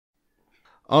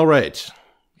All right.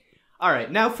 All right,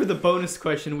 now for the bonus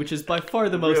question, which is by far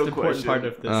the most important part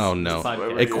of this. Oh, no.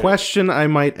 Podcast. A question, I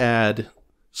might add,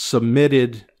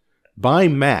 submitted by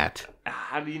Matt.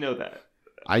 How do you know that?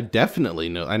 I definitely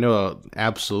know. I know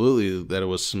absolutely that it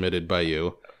was submitted by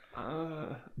you.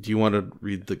 Do you want to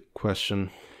read the question?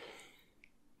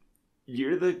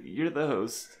 You're the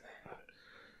host.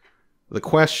 The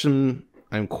question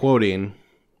I'm quoting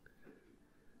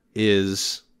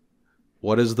is,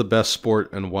 what is the best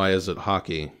sport and why is it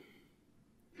hockey?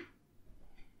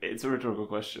 It's a rhetorical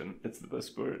question. It's the best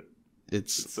sport.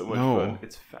 It's so much fun.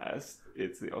 It's fast.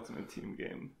 It's the ultimate team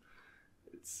game.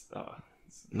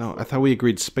 No, I thought we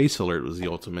agreed Space Alert was the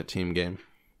ultimate team game.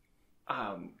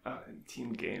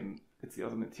 Team game. It's the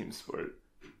ultimate team sport.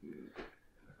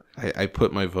 I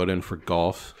put my vote in for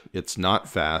golf. It's not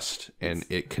fast, and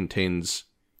it contains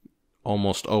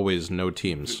almost always no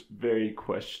teams. Very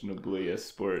questionably a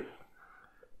sport.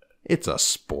 It's a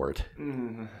sport.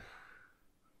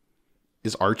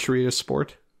 Is archery a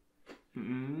sport?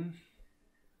 You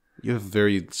have a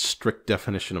very strict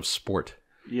definition of sport.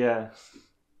 Yeah.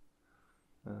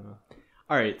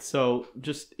 All right, so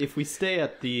just if we stay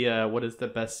at the what is the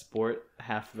best sport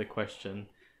half of the question,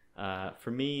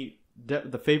 for me,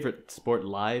 the favorite sport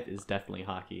live is definitely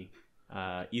hockey.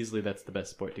 Easily, that's the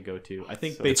best sport to go to. I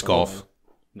think it's golf.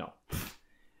 No.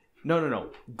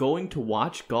 Going to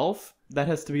watch golf, that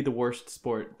has to be the worst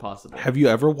sport possible. Have you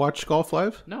ever watched golf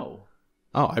live? No.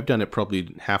 Oh, I've done it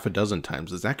probably half a dozen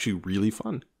times. It's actually really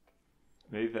fun.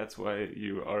 Maybe that's why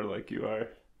you are like you are.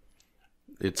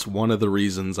 It's one of the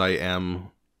reasons I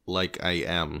am like I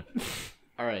am.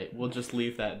 All right, we'll just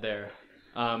leave that there.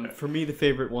 For me, the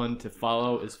favorite one to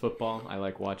follow is football. I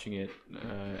like watching it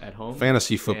at home.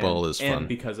 Fantasy football is fun. And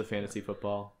because of fantasy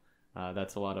football,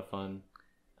 that's a lot of fun.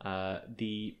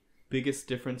 The biggest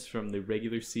difference from the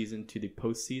regular season to the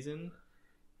postseason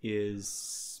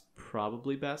is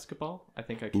probably basketball. I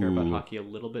think I care about hockey a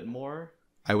little bit more.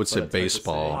 I would say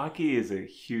baseball. Hockey is a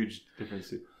huge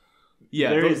difference.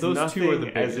 Yeah, there is those nothing two are the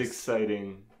biggest. as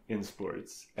exciting in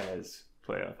sports as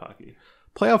playoff hockey.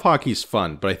 Playoff hockey's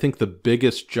fun, but I think the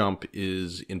biggest jump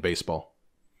is in baseball.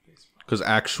 Because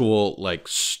actual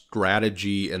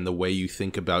strategy and the way you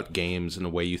think about games and the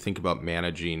way you think about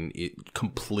managing, it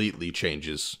completely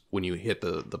changes when you hit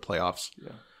the playoffs.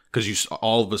 Yeah. Because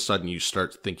all of a sudden you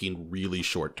start thinking really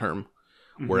short term,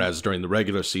 whereas during the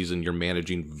regular season you're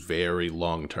managing very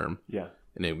long term. Yeah,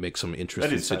 and it makes some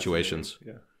interesting situations.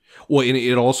 Yeah. Well, and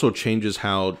it also changes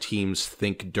how teams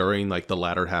think during the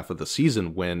latter half of the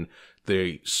season when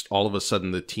they all of a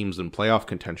sudden the teams in playoff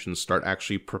contention start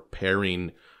actually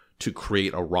preparing to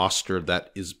create a roster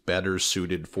that is better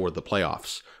suited for the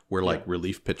playoffs, where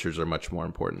relief pitchers are much more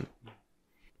important.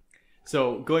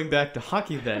 So going back to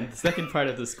hockey then, the second part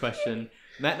of this question,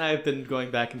 Matt and I have been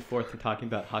going back and forth and talking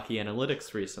about hockey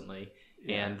analytics recently.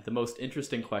 Yeah. And the most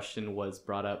interesting question was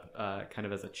brought up kind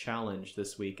of as a challenge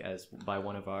this week by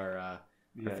one of our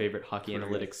favorite hockey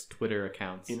analytics Twitter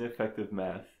accounts. Ineffective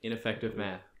Math.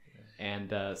 Yeah.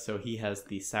 And so he has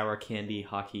the Sour Candy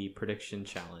Hockey Prediction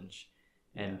Challenge.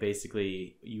 And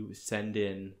basically you send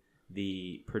in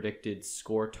the predicted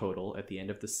score total at the end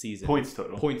of the season. Points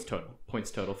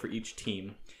total for each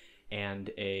team, and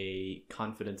a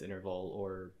confidence interval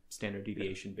or standard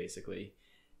deviation, basically.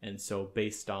 And so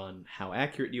based on how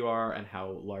accurate you are and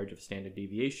how large of standard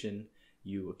deviation,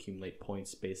 you accumulate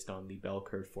points based on the bell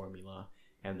curve formula.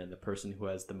 And then the person who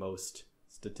has the most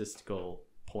statistical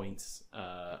points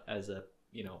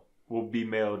will be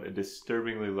mailed a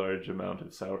disturbingly large amount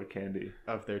of sour candy.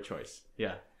 Of their choice.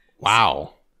 Yeah.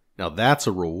 Wow. Now that's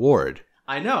a reward.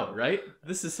 I know, right?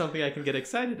 This is something I can get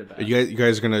excited about. Are you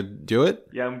guys going to do it?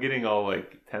 Yeah, I'm getting all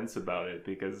tense about it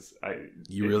because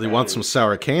You really want some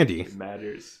sour candy. It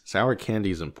matters. Sour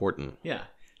candy is important. Yeah.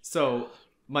 So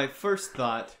my first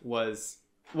thought was,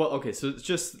 so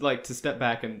just to step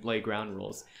back and lay ground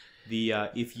rules.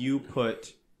 If you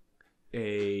put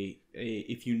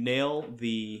if you nail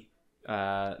the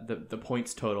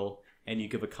points total and you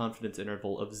give a confidence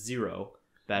interval of 0,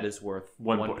 that is worth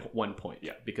 1 point.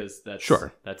 Yeah, because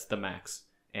that's the max,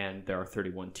 and there are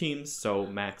 31 teams, so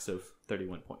max of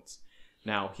 31 points.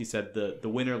 Now he said the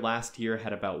winner last year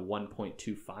had about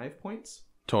 1.25 points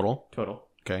total.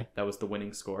 Okay, that was the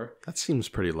winning score. That seems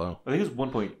pretty low. I think it was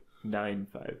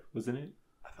 1.95, wasn't it?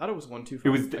 I thought it was 1.25. It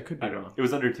was. I could be wrong. It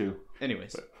was under 2.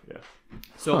 Anyways, but, yeah.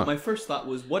 So my first thought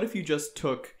was, what if you just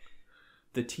took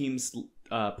the team's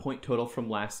point total from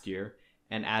last year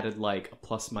and added a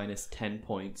plus minus 10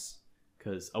 points,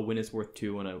 because a win is worth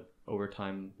 2 and a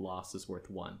overtime loss is worth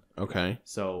 1. Okay.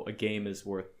 So a game is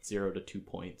worth 0 to 2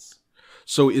 points.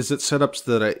 So is it set up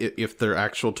so that if their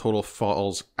actual total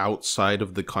falls outside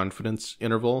of the confidence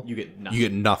interval, You get nothing. you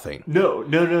get nothing? No.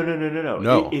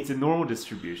 No. It's a normal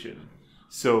distribution.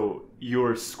 So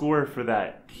your score for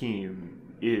that team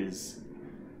is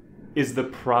the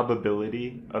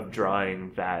probability of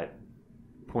drawing that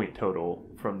point total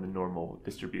from the normal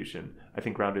distribution. I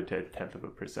think rounded to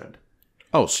 0.1%.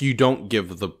 Oh, so you don't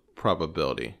give the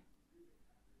probability.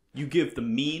 You give the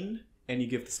mean and you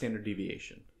give the standard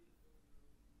deviation.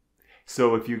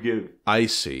 So if you give... I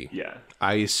see. Yeah.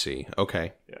 I see.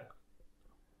 Okay. Yeah.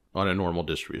 On a normal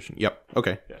distribution. Yep.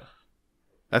 Okay. Yeah.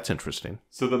 That's interesting.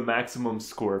 So the maximum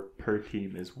score per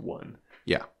team is 1.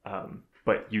 Yeah.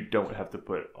 But you don't have to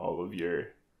put all of your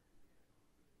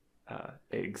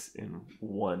eggs in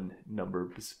one number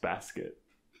basket.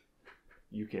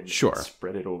 You can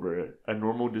spread it over a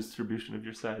normal distribution of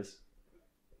your size.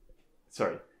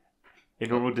 Sorry. A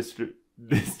normal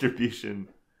distribution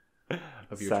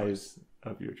Of your size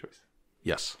of your choice.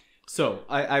 Yes. So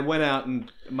I went out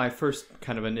and my first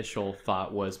kind of initial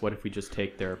thought was, what if we just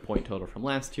take their point total from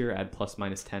last year, add plus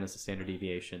minus 10 as a standard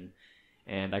deviation,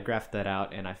 and I graphed that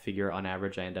out, and I figure on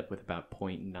average I end up with about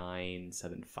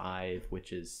 0.975,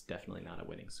 which is definitely not a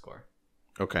winning score.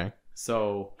 Okay.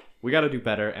 So we got to do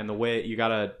better, and the way you got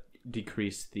to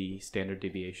decrease the standard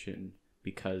deviation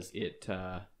because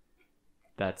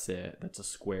that's a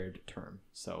squared term,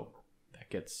 so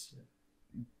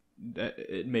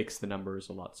it makes the numbers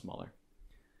a lot smaller.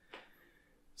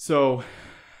 So,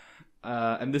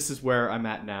 and this is where I'm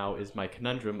at now, is my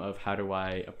conundrum of how do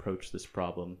I approach this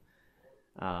problem.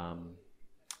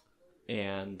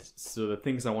 And so the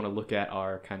things I want to look at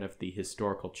are kind of the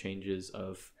historical changes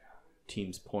of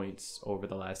teams' points over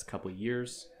the last couple of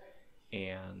years,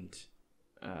 and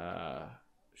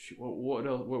what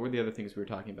were the other things we were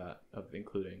talking about of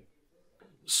including?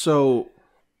 So,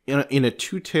 in a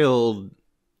two-tailed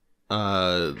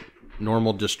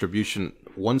normal distribution,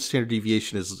 one standard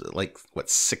deviation is like what,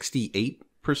 68%?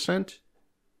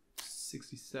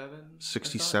 67?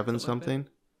 67 something?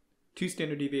 Two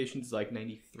standard deviations is like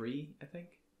 93, I think.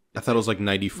 I thought it was like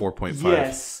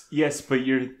 94.5. Yes, but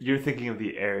you're thinking of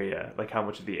the area, like how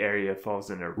much of the area falls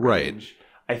in a range.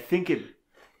 Right. I think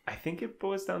it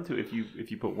boils down to if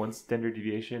you put one standard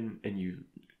deviation and you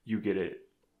get it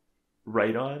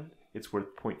right on, it's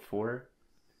worth 0.4.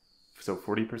 So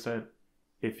 40%.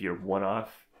 If you're one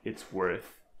off, it's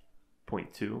worth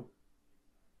 0.2.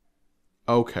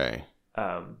 Okay.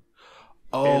 And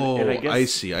I guess, I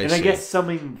see. I guess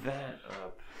summing that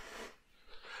up.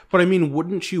 But I mean,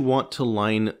 wouldn't you want to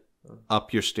line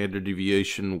up your standard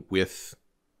deviation with,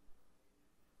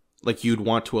 like, you'd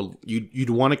want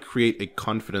to create a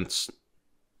confidence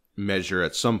measure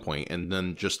at some point, and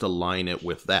then just align it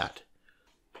with that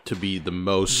to be the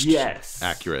most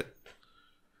accurate.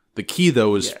 The key,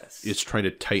 though, is trying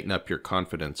to tighten up your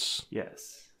confidence.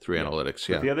 Yes. Through analytics.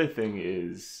 Yeah. But the other thing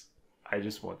is, I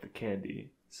just want the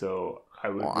candy. So I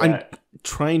would. I'm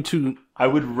trying to. I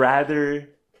would rather.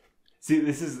 See,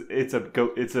 it's a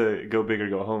go big or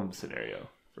go home scenario,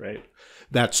 right?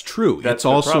 That's true. That's it's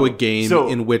also problem. a game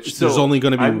in which so there's only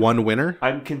going to be one winner.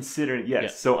 I'm considering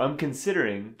So I'm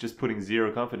considering just putting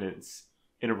 0 confidence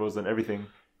intervals on everything,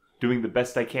 doing the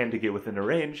best I can to get within a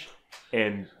range,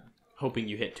 and hoping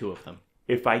you hit 2 of them.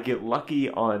 If I get lucky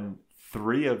on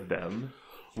 3 of them,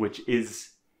 which is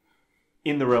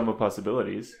in the realm of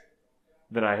possibilities,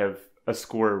 then I have a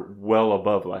score well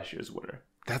above last year's winner.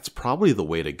 That's probably the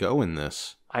way to go in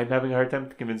this. I'm having a hard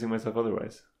time convincing myself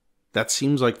otherwise. That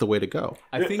seems like the way to go.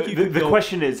 I think the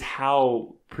question is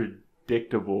how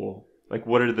predictable. Like,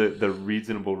 what are the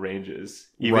reasonable ranges?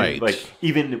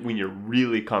 Even when you're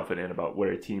really confident about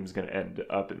where a team's going to end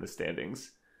up in the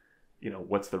standings,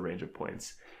 what's the range of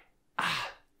points?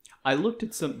 I looked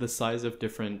at the size of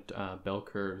different bell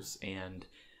curves, and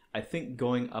I think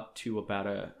going up to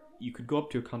you could go up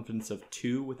to a confidence of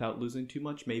 2 without losing too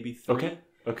much, maybe 3.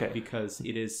 Okay. Because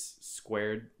it is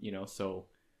squared, so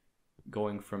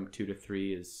going from 2 to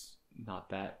 3 is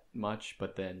not that much,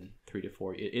 but then 3 to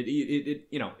 4,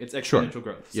 it's exponential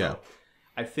growth. So yeah.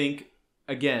 I think,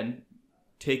 again,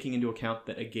 taking into account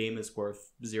that a game is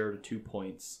worth 0 to 2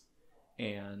 points,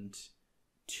 and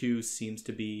 2 seems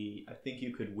to be, I think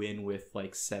you could win with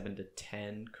like 7 to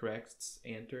 10 correct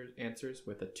answers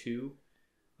with a 2.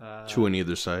 2 on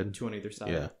either side. 2 on either side.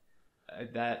 Yeah.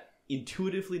 That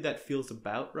intuitively that feels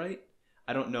about right.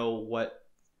 I don't know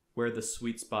where the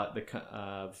sweet spot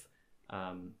of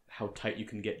how tight you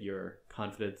can get your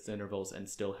confidence intervals and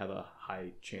still have a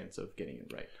high chance of getting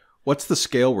it right. What's the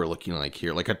scale we're looking like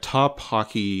here? Like a top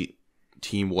hockey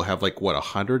team will have like what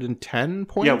 110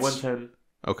 points. Yeah, 110.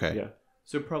 Okay. Yeah.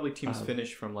 So probably teams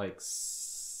finish from like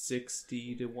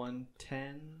 60 to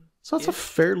 110. So that's a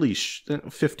fairly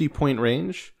 50-point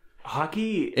range.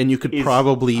 Hockey, and you could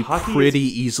probably hockey pretty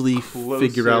easily closer-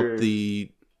 figure out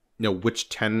the which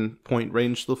 10-point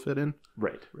range they'll fit in.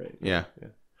 Right. Yeah.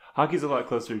 Hockey's a lot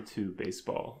closer to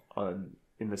baseball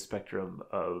in the spectrum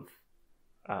of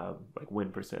like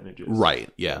win percentages. Right.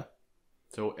 Yeah.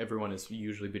 So everyone is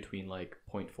usually between like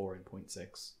 0.4 and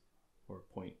 0.6 or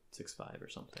 0.65 or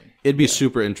something. It'd be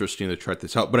super interesting to try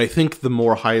this out, but I think the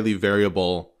more highly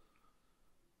variable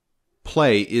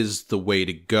play is the way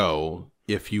to go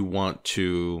if you want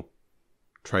to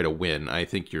try to win. I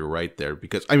think you're right there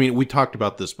because, I mean, we talked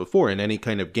about this before in any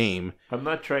kind of game. I'm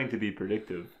not trying to be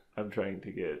predictive. I'm trying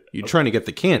to get You're trying to get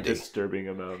the candy. disturbing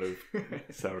amount of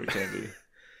sour candy.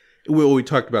 Well, we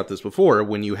talked about this before.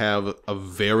 When you have a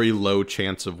very low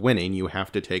chance of winning, you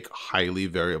have to take highly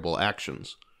variable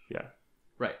actions. Yeah.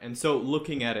 Right. And so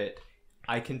looking at it,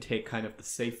 I can take kind of the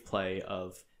safe play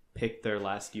of pick their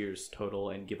last year's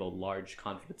total and give a large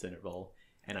confidence interval,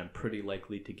 and I'm pretty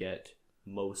likely to get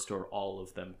most or all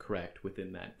of them correct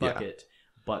within that bucket. Yeah.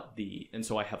 And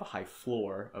so I have a high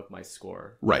floor of my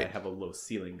score. Right. I have a low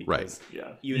ceiling because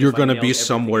You're going to be nail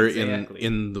somewhere exactly,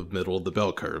 in the middle of the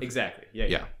bell curve. Exactly.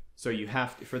 Yeah. So you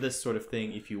have to, for this sort of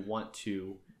thing, if you want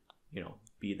to,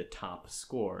 be the top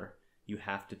score, you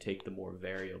have to take the more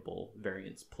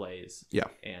variance plays. Yeah.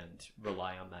 And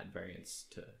rely on that variance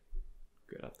to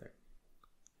get up there.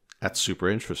 That's super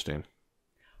interesting.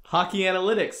 Hockey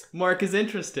analytics. Mark is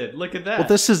interested. Look at that. Well,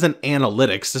 this isn't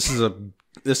analytics.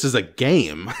 This is a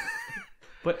game.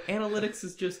 But analytics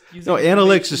is just using. No,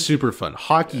 analytics is super fun.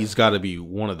 Hockey's got to be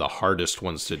one of the hardest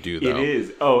ones to do, though. It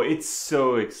is. Oh, it's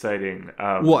so exciting.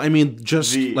 Well, I mean,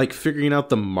 just like figuring out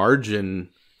the margin,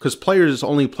 because players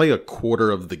only play a quarter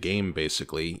of the game,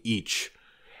 basically, each.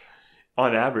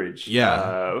 On average.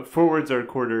 Yeah. Forwards are a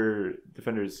quarter,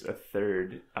 defenders a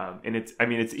third. And it's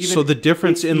even... So the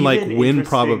difference in like win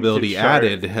probability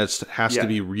added has to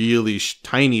be really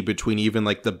tiny between even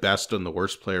like the best and the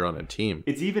worst player on a team.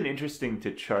 It's even interesting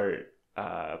to chart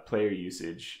player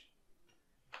usage.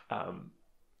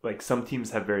 Like some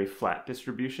teams have very flat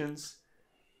distributions.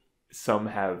 Some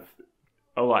have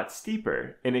a lot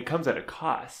steeper, and it comes at a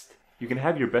cost. You can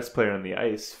have your best player on the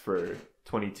ice for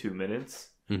 22 minutes.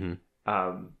 Mm-hmm.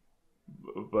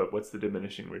 But what's the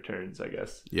diminishing returns, I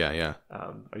guess? Yeah.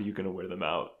 Are you going to wear them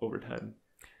out over time?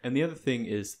 And the other thing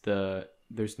is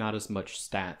there's not as much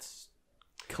stats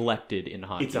collected in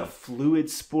hockey. It's a fluid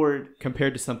sport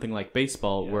compared to something like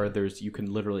baseball, where you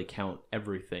can literally count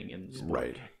everything in the sport.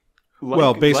 Right.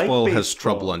 Well, baseball has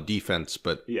trouble on defense,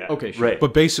 but okay, sure. Right.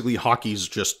 But basically, hockey's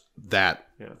just that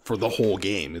for the whole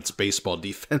game. It's baseball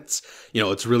defense.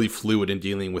 It's really fluid in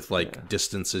dealing with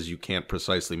distances you can't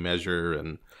precisely measure,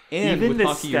 and even with the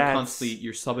hockey, stats,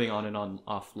 you're subbing on and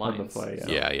off lines. On the fly,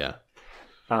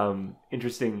 Yeah.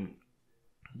 Interesting.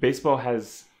 Baseball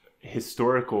has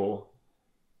historical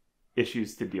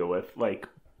issues to deal with, like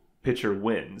pitcher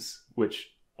wins,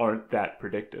 which aren't that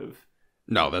predictive.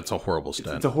 No, that's a horrible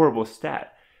stat. It's a horrible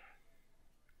stat.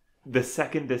 The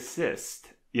second assist,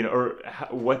 or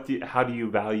how do you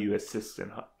value assists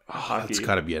in hockey? That's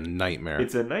got to be a nightmare.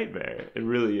 It's a nightmare. It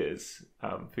really is.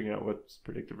 Figuring out what's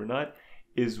predictive or not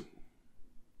is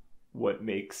what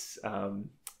makes hockey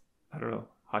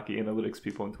analytics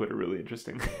people on Twitter really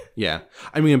interesting. Yeah,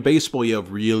 I mean, in baseball, you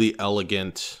have really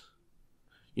elegant,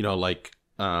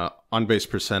 on base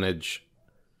percentage,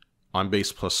 on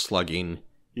base plus slugging.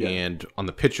 Yeah. And on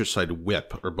the pitcher side,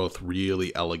 whip are both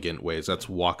really elegant ways. That's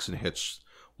walks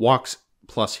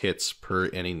plus hits per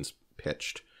innings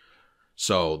pitched.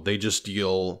 So they just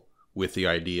deal with the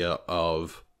idea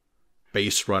of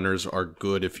base runners are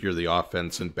good if you're the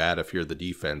offense and bad if you're the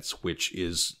defense, which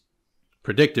is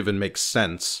predictive and makes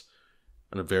sense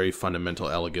in a very fundamental,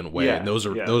 elegant way. And those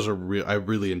are real. I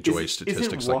really enjoy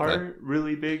statistics like that. Isn't WAR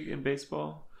really big in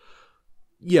baseball?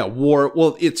 Yeah, WAR.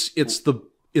 Well,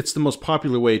 it's the most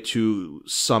popular way to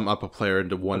sum up a player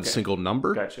into one single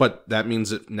number, but that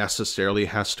means it necessarily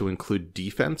has to include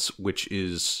defense, which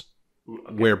is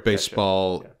where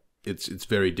baseball it's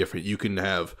very different. You can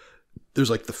have there's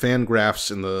like the fan graphs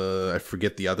and I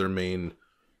forget the other main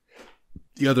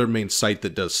site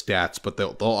that does stats, but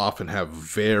they'll often have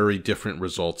very different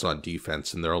results on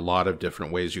defense, and there are a lot of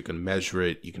different ways you can measure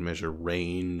it. You can measure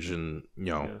range, and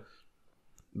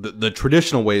the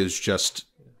traditional way is just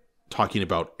talking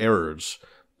about errors,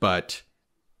 but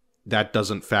that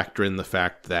doesn't factor in the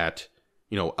fact that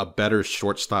a better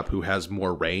shortstop who has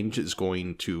more range is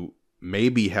going to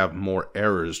maybe have more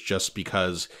errors just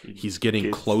because he's getting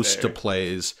close to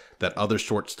plays that other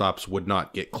shortstops would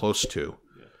not get close to.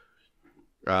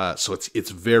 So it's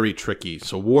very tricky.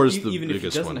 So WAR is the even biggest one. Even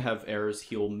if he doesn't have errors,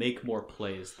 he'll make more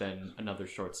plays than another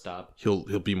shortstop.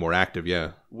 He'll be more active,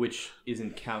 yeah. Which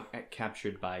isn't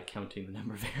captured by counting the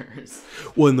number of errors.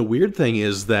 Well, and the weird thing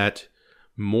is that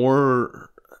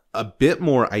a bit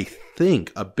more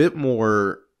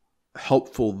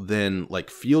helpful than like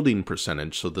fielding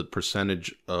percentage. So the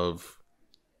percentage of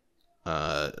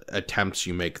attempts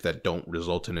you make that don't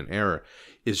result in an error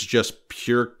is just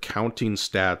pure counting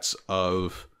stats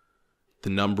of the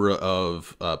number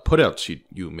of putouts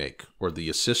you make or the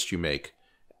assists you make,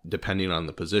 depending on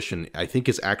the position. I think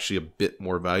is actually a bit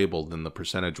more valuable than the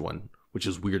percentage one, which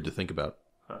is weird to think about.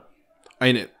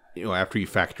 I mean, after you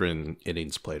factor in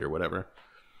innings played or whatever.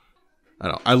 I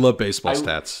don't know. I love baseball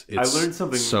stats. It's I learned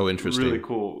something so interesting. Really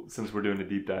cool since we're doing a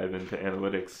deep dive into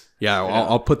analytics. Yeah,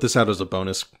 I'll put this out as a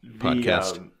bonus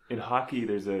podcast. In hockey,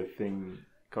 there's a thing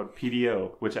called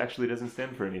PDO, which actually doesn't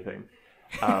stand for anything.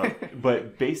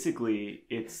 But basically,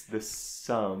 it's the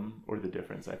sum, or the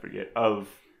difference, I forget, of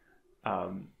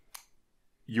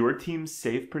your team's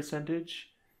save percentage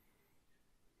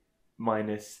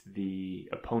minus the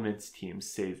opponent's team's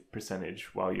save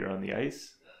percentage while you're on the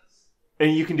ice.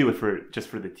 And you can do it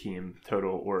for the team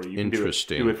total, or you can do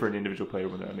it for an individual player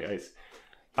when they're on the ice.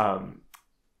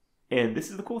 And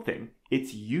this is the cool thing.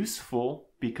 It's useful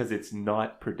because it's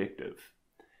not predictive.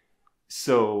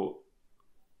 So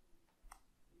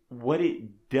what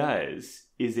it does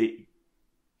is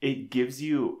it gives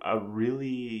you a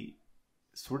really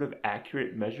sort of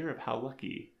accurate measure of how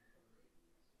lucky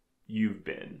you've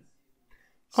been.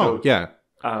 So, yeah.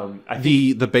 I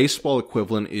think the baseball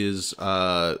equivalent is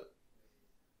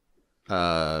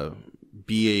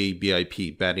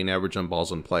BIP, batting average on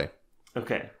balls in play.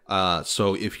 Okay.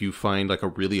 So if you find like a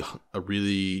really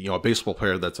a baseball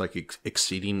player that's like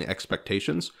exceeding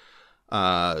expectations,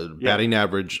 batting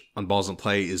average on balls in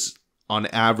play is on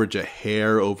average a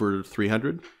hair over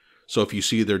 300. So if you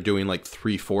see they're doing like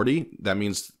 340, that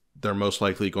means they're most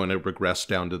likely going to regress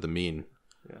down to the mean.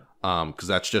 Yeah. Because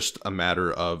that's just a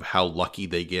matter of how lucky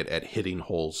they get at hitting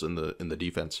holes in the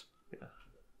defense. Yeah.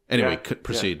 Anyway,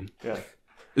 proceed. Yeah.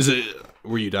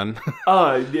 Were you done?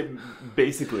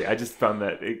 Basically, I just found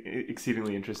that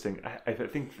exceedingly interesting. I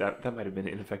think that might have been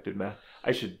ineffective math.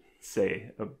 I should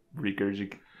say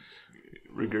regurgitating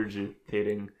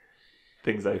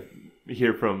things I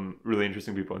hear from really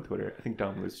interesting people on Twitter. I think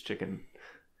Dom Loose Chicken.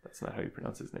 That's not how you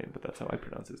pronounce his name, but that's how I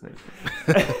pronounce his name.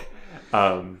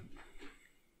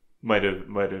 Might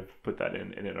have put that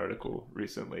in an article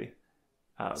recently.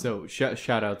 So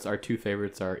shout outs. Our two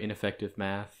favorites are Ineffective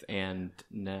Math and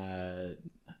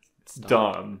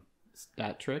Dom.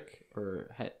 Stat Trick,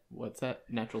 or what's that?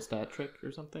 Natural Stat Trick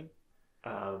or something?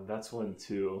 That's one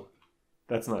too.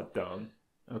 That's not Dom.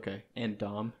 Okay, and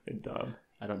Dom.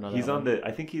 I don't know. He's on the. I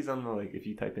think he's on the, like, if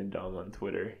you type in Dom on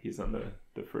Twitter, he's on the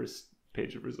first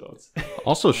page of results.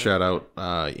 Also, shout out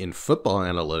in football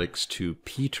analytics to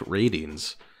Pete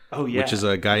Ratings. Oh yeah, which is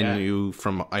a guy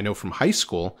I know from high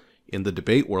school in the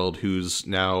debate world, who's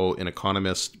now an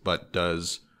economist but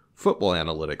does football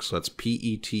analytics. So that's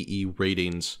PETE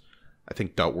Ratings, I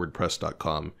think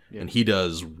 .wordpress.com, and he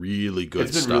does really good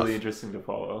stuff. It's been really interesting to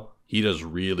follow. He does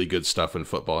really good stuff in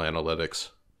football analytics.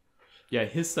 Yeah,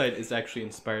 his site has actually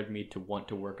inspired me to want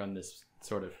to work on this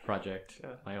sort of project,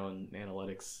 my own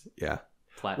analytics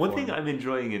platform. One thing I'm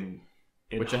enjoying in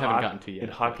which I haven't gotten to yet, in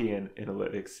hockey and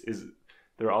analytics is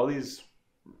there are all these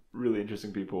really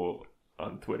interesting people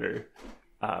on Twitter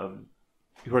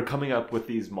who are coming up with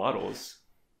these models,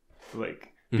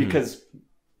 like, because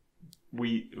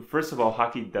first of all,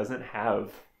 hockey doesn't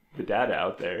have the data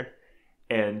out there,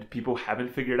 and people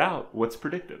haven't figured out what's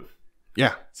predictive.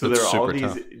 Yeah, so there are all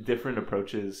these different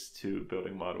approaches to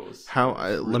building models.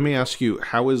 Let me ask you,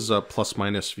 how is plus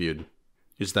minus viewed?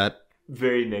 Is that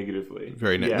very negatively?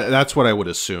 That's what I would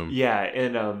assume. Yeah,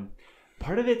 and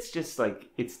part of it's just like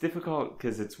it's difficult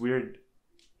because it's weird.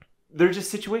 There are just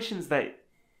situations that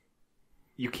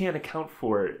you can't account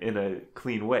for in a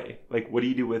clean way. Like, what do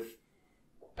you do with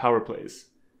power plays?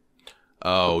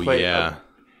 Oh, yeah.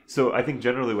 So I think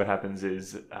generally what happens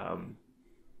is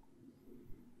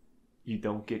you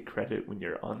don't get credit when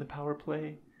you're on the power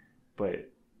play, but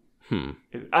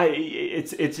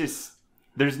it's just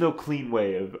there's no clean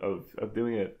way of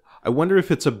doing it. I wonder if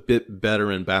it's a bit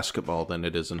better in basketball than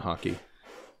it is in hockey.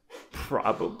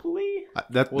 Probably.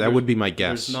 That would be my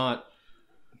guess. There's not.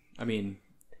 I mean,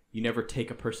 you never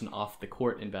take a person off the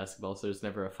court in basketball, so there's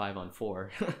never a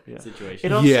 5-on-4 situation.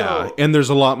 And also, and there's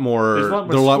a lot more. There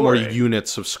are a lot more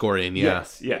units of scoring. Yeah.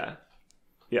 Yes, yeah.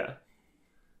 Yeah.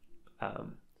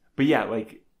 But yeah,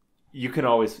 like you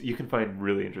can find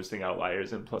really interesting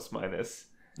outliers in plus minus.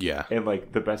 Yeah. And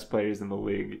like the best players in the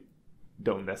league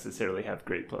don't necessarily have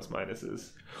great plus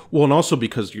minuses. Well, and also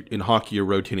because in hockey you're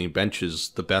rotating benches,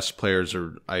 the best players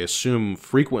are, I assume,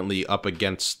 frequently up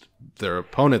against their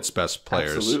opponent's best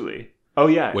players. Absolutely. Oh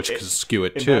yeah, which could skew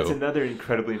it and too. That's another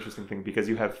incredibly interesting thing because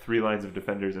you have 3 lines of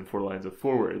defenders and 4 lines of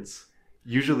forwards.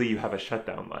 Usually you have a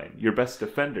shutdown line. Your best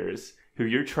defenders, who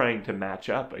you're trying to match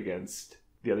up against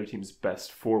the other team's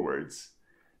best forwards.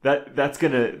 That's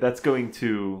going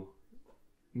to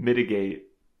mitigate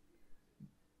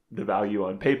the value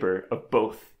on paper of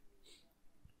both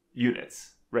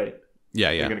units, right?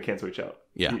 Yeah. They're going to cancel each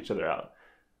other out.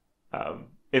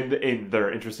 And there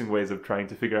are interesting ways of trying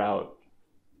to figure out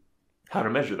how to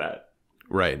measure that.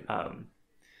 Right.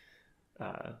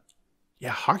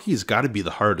 Hockey's got to be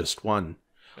the hardest one.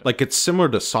 Like, it's similar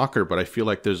to soccer, but I feel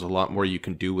like there's a lot more you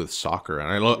can do with soccer.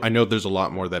 And I know there's a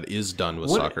lot more that is done with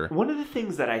soccer. One of the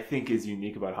things that I think is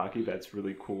unique about hockey that's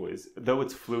really cool is, though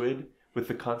it's fluid, with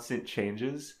the constant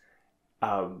changes,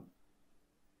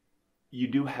 you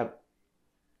do have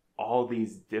all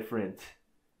these different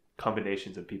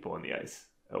combinations of people on the ice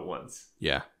at once.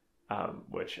 Yeah.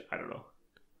 Which, I don't know.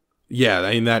 Yeah,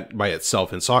 I mean, that by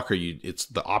itself in soccer, it's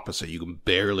the opposite. You can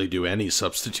barely do any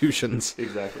substitutions.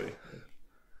 Exactly.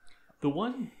 The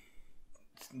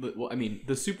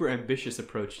super ambitious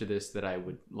approach to this that I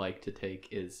would like to take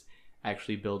is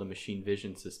actually build a machine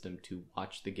vision system to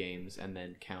watch the games and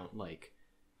then count like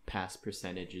pass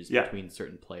percentages between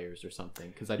certain players or something.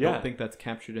 Because I don't think that's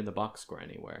captured in the box score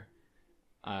anywhere.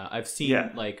 I've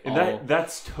seen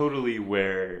that's totally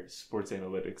where sports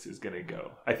analytics is going to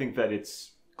go. I think that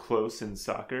it's close in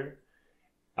soccer.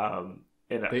 And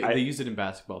they use it in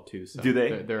basketball too. So do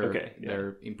they?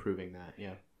 They're improving that.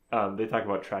 Yeah. They talk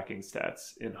about tracking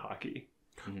stats in hockey.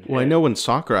 Well, I know in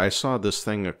soccer, I saw this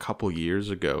thing a couple years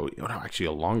ago.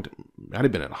 Actually, might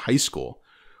have been in high school,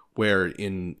 where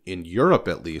in Europe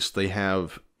at least they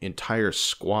have entire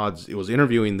squads. It was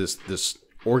interviewing this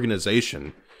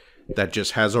organization that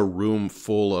just has a room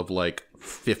full of like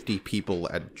 50 people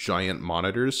at giant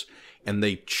monitors, and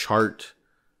they track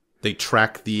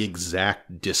the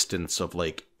exact distance of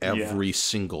like every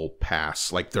single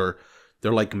pass. Like they're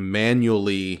like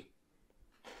manually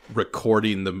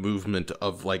recording the movement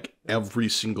of like every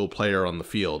single player on the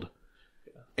field.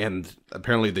 And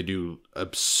apparently they do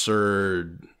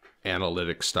absurd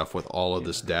analytic stuff with all of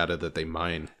this data that they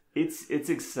mine. It's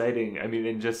exciting. I mean,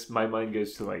 and just my mind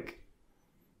goes to like,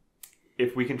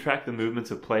 if we can track the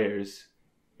movements of players,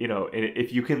 and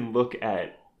if you can look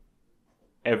at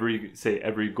every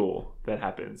goal that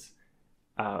happens,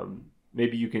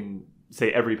 maybe you can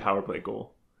say every power play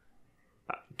goal.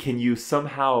 Can you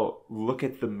somehow look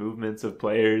at the movements of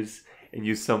players and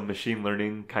use some machine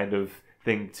learning kind of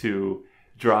thing to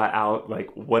draw out like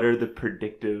what are the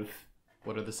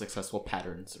successful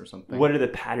patterns or something? What are the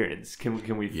patterns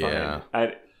can we find?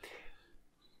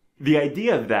 The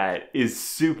idea of that is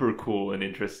super cool and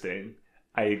interesting.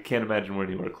 I can't imagine we're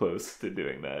anywhere close to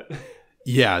doing that.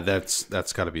 Yeah, that's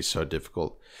got to be so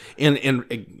difficult.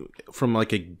 And from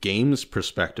like a games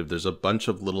perspective, there's a bunch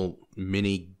of little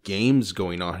mini games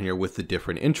going on here with the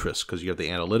different interests, because you have the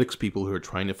analytics people who are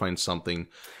trying to find something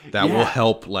that will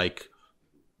help, like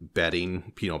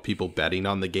betting, people betting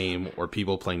on the game or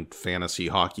people playing fantasy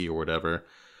hockey or whatever.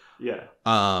 Yeah.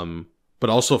 But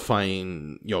also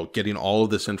getting all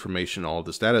of this information, all of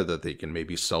this data that they can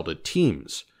maybe sell to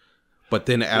teams. But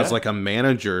then as like a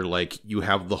manager, like you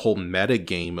have the whole meta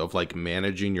game of like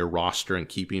managing your roster and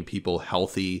keeping people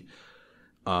healthy,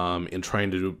 and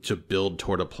trying to build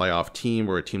toward a playoff team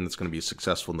or a team that's going to be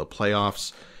successful in the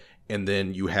playoffs. And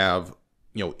then you have,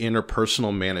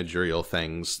 interpersonal managerial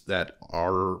things that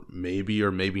are maybe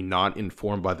or maybe not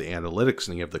informed by the analytics.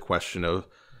 And you have the question of,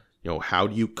 how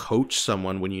do you coach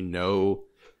someone when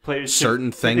players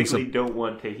certain things don't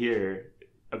want to hear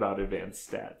about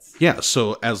advanced stats. Yeah,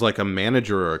 so as like a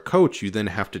manager or a coach, you then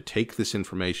have to take this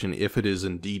information, if it is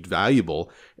indeed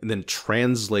valuable, and then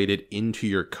translate it into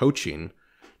your coaching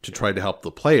to try to help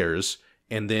the players,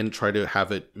 and then try to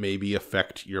have it maybe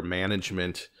affect your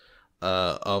management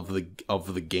of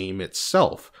the game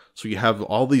itself. So you have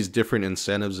all these different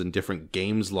incentives and different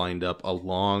games lined up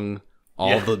along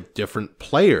all the different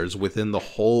players within the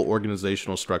whole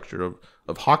organizational structure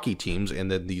of hockey teams, and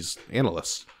then these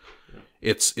analysts.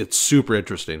 It's super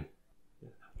interesting.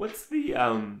 What's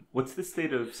the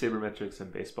state of sabermetrics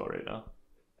in baseball right now?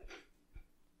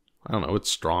 I don't know. It's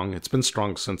strong. It's been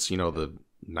strong since the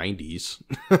 90s.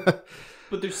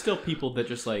 But there's still people that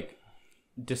just like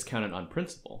discount it on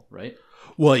principle, right?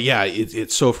 Well, yeah,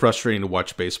 it's so frustrating to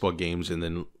watch baseball games and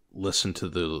then listen to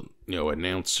the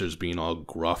announcers being all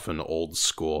gruff and old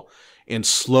school. And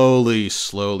slowly,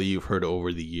 you've heard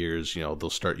over the years, they'll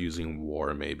start using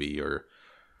WAR maybe, or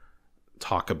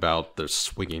talk about the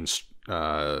swinging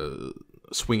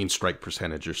strike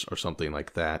percentage or something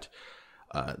like that.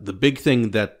 The big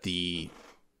thing that the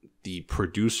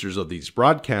producers of these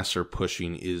broadcasts are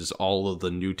pushing is all of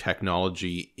the new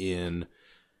technology in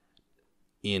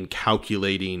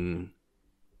calculating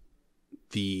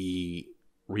the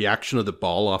reaction of the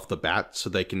ball off the bat, so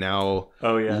they can now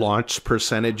launch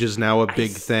percentage is now a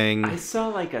big thing. I saw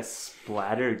like a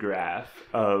splatter graph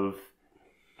of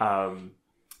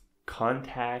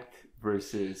contact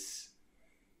versus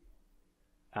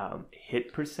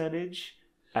hit percentage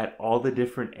at all the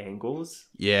different angles.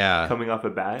 Yeah, coming off a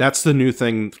bat. That's the new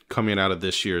thing coming out of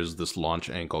this year is this launch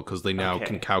angle, because they now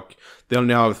can they'll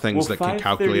now have things that can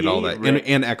calculate all that,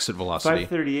 and exit velocity.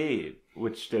 538,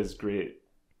 which does great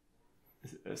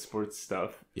sports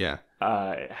stuff. Yeah,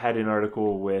 had an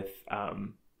article with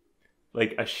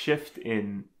like a shift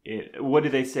in what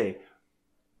did they say?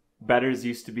 Batters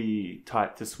used to be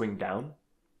taught to swing down.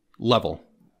 Level.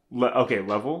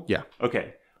 Level. Yeah.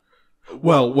 Okay.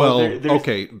 Well,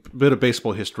 okay. Bit of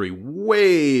baseball history.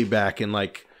 Way back in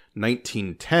like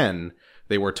 1910,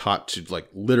 they were taught to like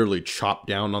literally chop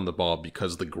down on the ball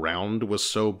because the ground was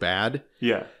so bad.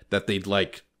 Yeah. That they'd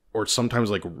like, or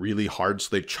sometimes like really hard, so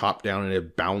they'd chop down and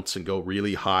it'd bounce and go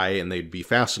really high, and they'd be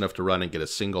fast enough to run and get a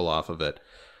single off of it.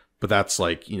 But that's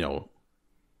like,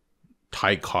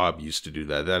 Ty Cobb used to do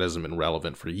that. That hasn't been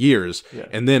relevant for years. Yeah.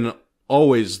 And then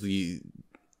always the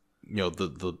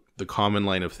common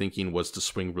line of thinking was to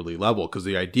swing really level, because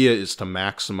the idea is to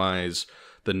maximize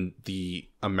the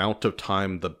amount of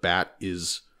time the bat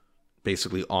is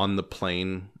basically on the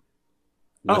plane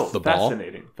with the ball.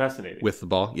 Fascinating. With the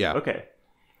ball, yeah. Okay.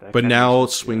 But now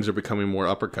swings are becoming more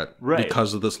uppercut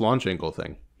because of this launch angle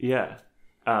thing. Yeah.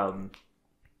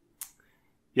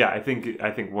 Yeah, I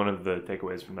think one of the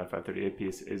takeaways from that 538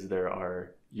 piece is there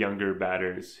are younger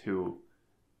batters who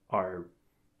are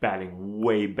batting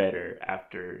way better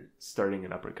after starting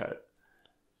an uppercut.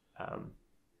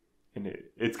 And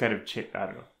it's kind of I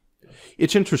don't know.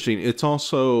 It's interesting. It's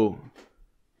also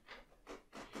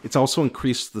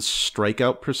increased the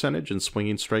strikeout percentage and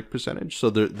swinging strike percentage. So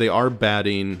they are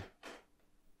batting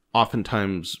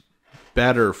oftentimes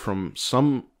better from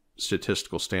some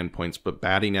statistical standpoints, but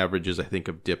batting averages, I think,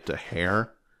 have dipped a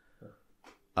hair.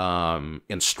 And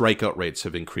strikeout rates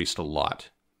have increased a lot.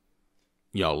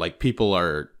 Like people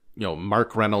are,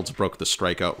 Mark Reynolds broke the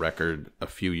strikeout record a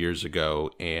few years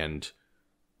ago, and,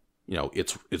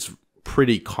 it's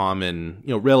pretty common,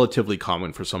 relatively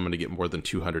common for someone to get more than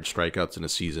 200 strikeouts in a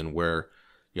season, where,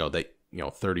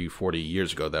 30, 40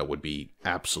 years ago, that would be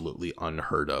absolutely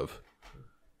unheard of.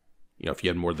 If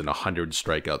you had more than 100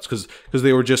 strikeouts, because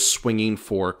they were just swinging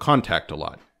for contact a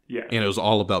lot. Yeah. And it was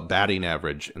all about batting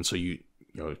average. And so to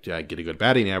get a good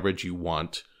batting average, you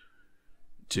want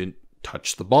to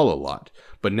touch the ball a lot.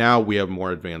 But now we have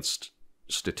more advanced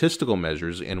statistical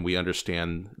measures, and we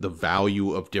understand the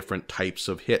value of different types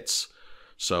of hits.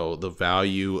 So the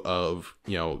value of,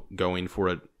 going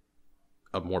for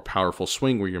a more powerful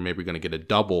swing where you're maybe going to get a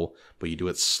double, but you do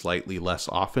it slightly less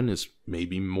often, is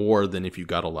maybe more than if you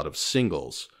got a lot of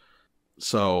singles.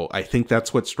 So I think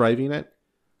that's what's driving it.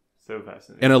 So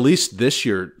fascinating. And at least this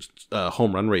year,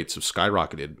 home run rates have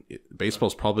skyrocketed.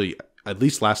 Baseball's probably, at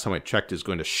least last time I checked, is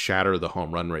going to shatter the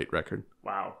home run rate record.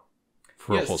 Wow.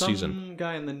 For a whole season. Some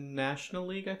guy in the National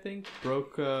League, I think,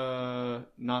 broke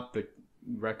not the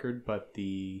record, but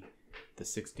the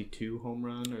 62 home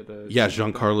run or the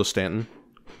Giancarlo Stanton,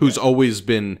 who's always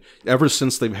been, ever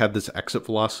since they've had this exit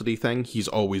velocity thing, he's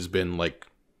always been like,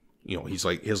 he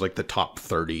has like the top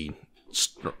 30.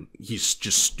 He's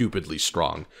just stupidly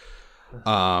strong.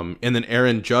 And then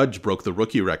Aaron Judge broke the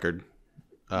rookie record.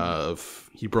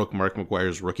 He broke Mark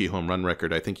McGwire's rookie home run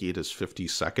record. I think he hit his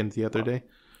 52nd the other day.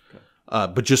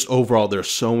 Okay. But just overall, there's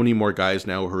so many more guys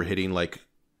now who are hitting like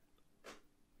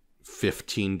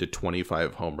 15 to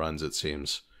 25 home runs, it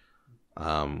seems.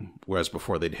 Whereas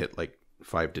before they'd hit like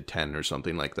 5 to 10 or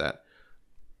something like that.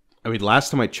 I mean,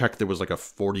 last time I checked, there was like a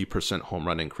 40% home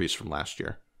run increase from last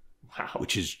year. Wow.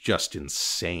 Which is just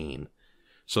insane.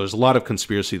 So there's a lot of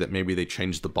conspiracy that maybe they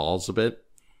changed the balls a bit.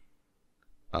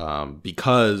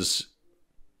 Because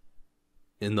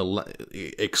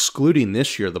excluding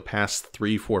this year, the past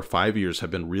 3, 4, 5 years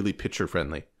have been really pitcher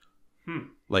friendly.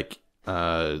 Like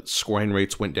scoring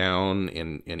rates went down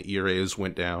and ERAs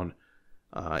went down.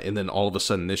 And then all of a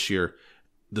sudden this year,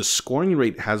 the scoring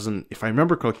rate hasn't, if I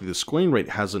remember correctly, the scoring rate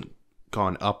hasn't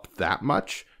gone up that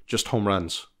much, just home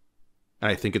runs.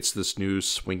 And I think it's this new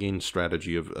swinging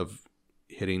strategy of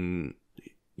hitting,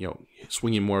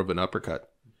 swinging more of an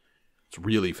uppercut. It's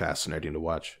really fascinating to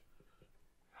watch.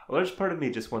 A large part of me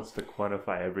just wants to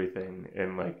quantify everything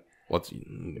and like.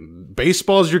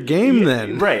 Baseball's your game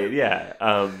then, right? Yeah.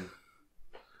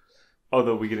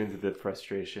 Although we get into the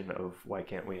frustration of why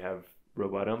can't we have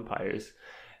robot umpires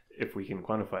if we can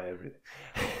quantify everything.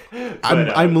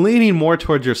 But, I'm leaning more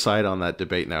towards your side on that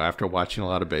debate now after watching a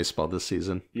lot of baseball this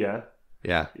season. Yeah.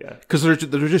 Yeah. Because they're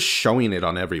just showing it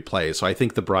on every play. So I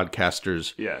think the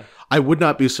broadcasters. Yeah. I would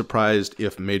not be surprised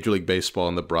if Major League Baseball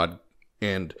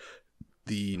and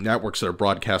the networks that are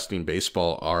broadcasting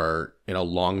baseball are in a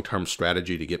long-term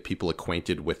strategy to get people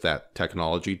acquainted with that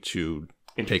technology to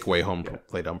take away home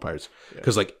plate umpires.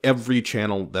 Because like every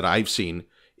channel that I've seen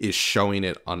is showing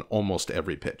it on almost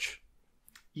every pitch.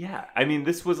 Yeah. I mean,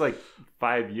 this was like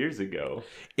 5 years ago.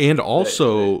 And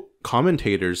also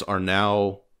commentators are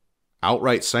now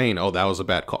outright saying, oh, that was a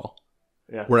bad call.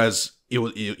 Yeah. Whereas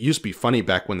it used to be funny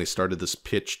back when they started this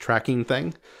pitch tracking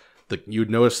thing. You'd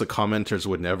notice the commenters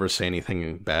would never say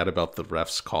anything bad about the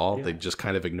ref's call. Yeah. They'd just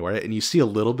kind of ignore it. And you see a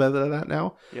little bit of that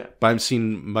now. Yeah. But I'm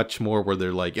seeing much more where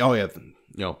they're like, oh, yeah,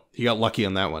 he got lucky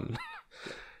on that one.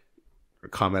 Or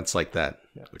comments like that,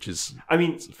 which is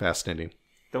fascinating.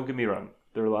 Don't get me wrong.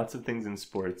 There are lots of things in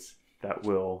sports that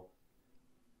will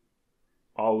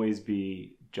always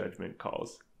be judgment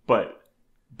calls. But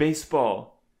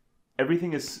baseball,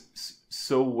 everything is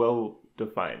so well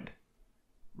defined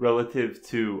relative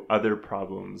to other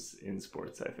problems in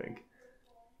sports, I think.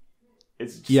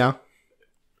 It's just,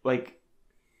 like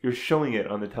you're showing it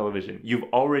on the television. You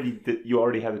already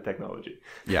have the technology.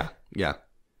 Yeah,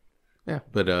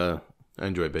 but I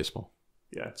enjoy baseball.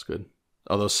 Yeah, it's good.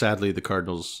 Although sadly the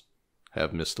Cardinals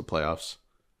have missed the playoffs.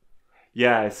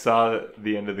 Yeah, I saw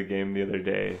the end of the game the other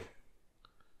day.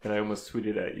 And I almost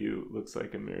tweeted at you, looks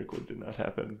like a miracle did not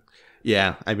happen.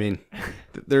 Yeah, I mean,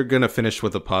 they're going to finish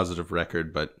with a positive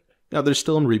record, but they're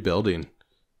still in rebuilding.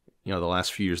 The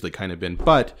last few years they kind of been.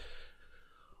 But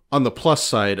on the plus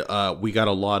side, we got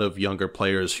a lot of younger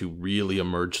players who really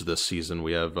emerged this season.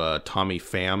 We have Tommy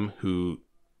Pham, who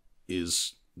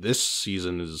this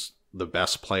season is the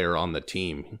best player on the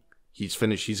team. He's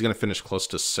going to finish close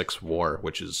to 6 WAR,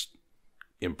 which is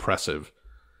impressive.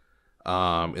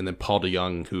 And then Paul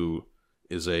DeYoung, who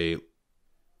is a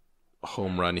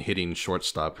home run hitting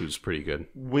shortstop who's pretty good.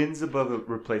 Wins above a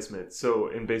replacement. So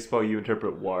in baseball, you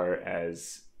interpret WAR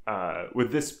as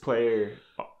with this player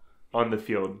on the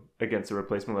field against a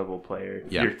replacement level player,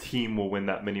 your team will win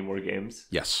that many more games.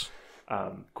 Yes.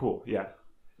 Cool. Yeah.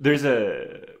 There's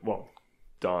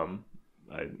Dom,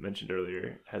 I mentioned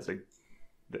earlier, has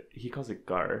he calls it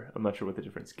GAR. I'm not sure what the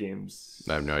difference games.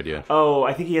 I have no idea. Oh,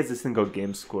 I think he has this thing called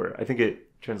game score. I think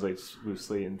it translates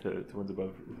loosely into wins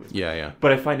above. Yeah.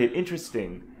 But I find it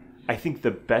interesting. I think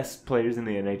the best players in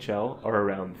the NHL are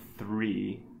around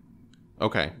 3.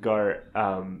 Okay. GAR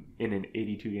in an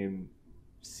 82-game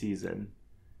season.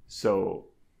 So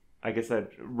I guess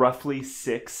that roughly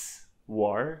 6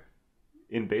 WAR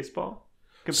in baseball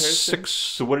comparison. 6.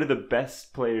 So what are the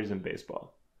best players in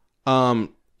baseball?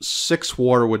 6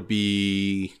 WAR would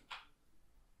be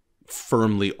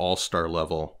firmly all-star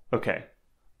level. Okay.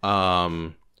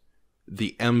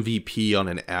 The MVP on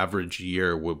an average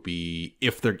year would be,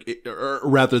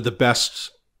 the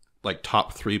best like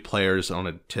top 3 players on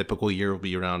a typical year will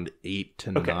be around 8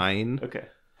 to 9. Okay.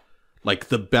 Like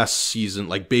the best season,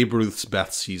 like Babe Ruth's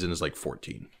best season is like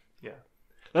 14. Yeah.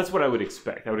 That's what I would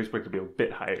expect. I would expect to be a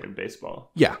bit higher in baseball.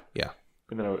 Yeah.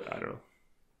 And then I don't know.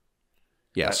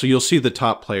 Yeah, so you'll see the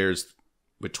top players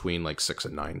between like 6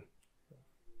 and 9.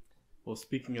 Well,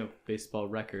 speaking of baseball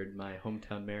record, my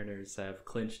hometown Mariners have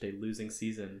clinched a losing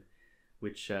season,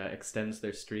 which extends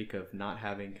their streak of not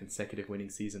having consecutive winning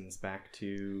seasons back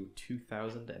to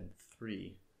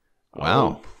 2003. Wow.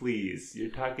 Oh, please. You're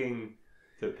talking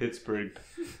to a Pittsburgh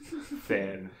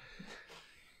fan.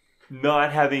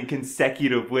 Not having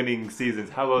consecutive winning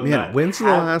seasons. How about that? When's the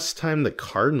last time the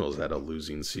Cardinals had a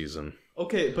losing season?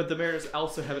 Okay, but the Mariners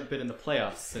also haven't been in the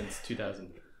playoffs since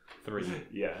 2003.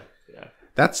 Yeah.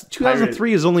 That's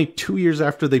 2003 is only 2 years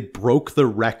after they broke the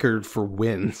record for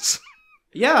wins.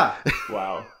 Yeah.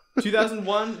 Wow.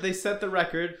 2001 they set the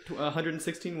record,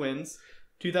 116 wins.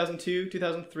 2002,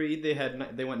 2003 they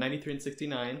went 93 and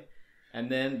 69,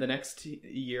 and then the next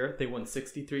year they won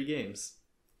 63 games.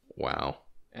 Wow.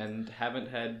 And haven't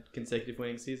had consecutive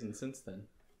winning seasons since then.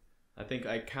 I think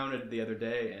I counted the other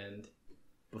day, and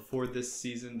before this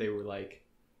season they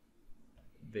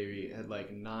had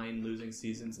like 9 losing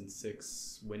seasons and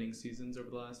 6 winning seasons over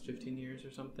the last 15 years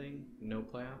or something. No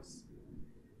playoffs.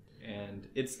 And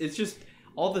it's just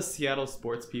all the Seattle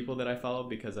sports people that I follow,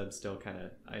 because I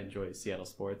enjoy Seattle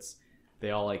sports.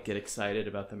 They all like get excited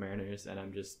about the Mariners, and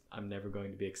I'm never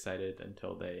going to be excited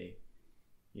until they,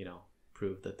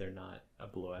 prove that they're not a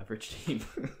below average team.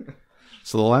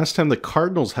 So the last time the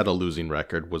Cardinals had a losing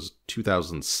record was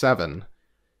 2007.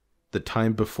 The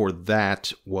time before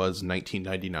that was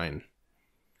 1999.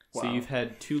 So you've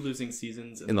had 2 losing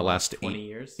seasons in the last 20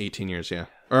 years? 18 years, yeah.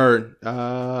 Or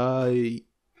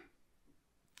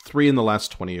 3 in the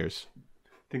last 20 years. I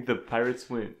think the Pirates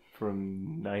went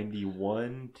from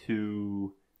 91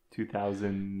 to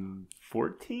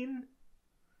 2014?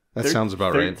 That sounds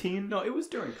about 13? right. No, it was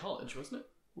during college, wasn't it?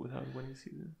 Without a winning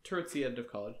season? Towards the end of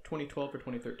college. 2012 or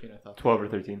 2013, I thought. 12 or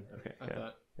 13. Okay. I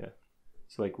thought. Yeah.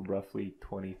 So like roughly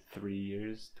 23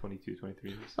 years, 22, 23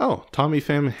 years. Oh, Tommy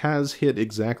Pham has hit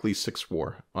exactly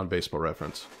 6-4 on Baseball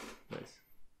Reference. Nice.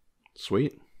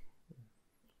 Sweet.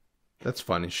 That's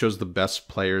fun. It shows the best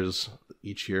players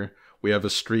each year. We have a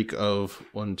streak of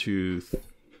 1, 2.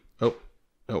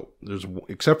 There's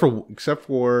except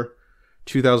for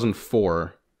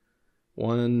 2004.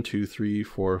 1, 2, 3,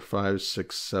 4, 5,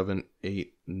 6, 7,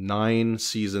 8, 9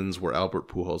 seasons where Albert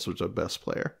Pujols was our best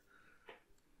player.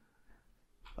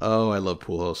 Oh, I love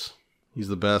Pujols. He's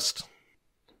the best.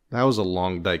 That was a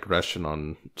long digression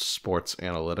on sports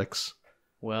analytics.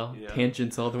 Well,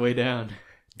 tangents all the way down.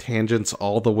 Tangents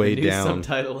all the way The new down.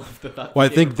 Subtitle of the Thought Well, I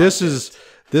think Gamer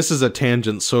this is a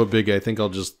tangent so big, I think I'll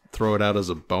just throw it out as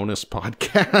a bonus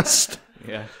podcast.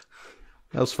 Yeah.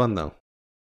 That was fun, though.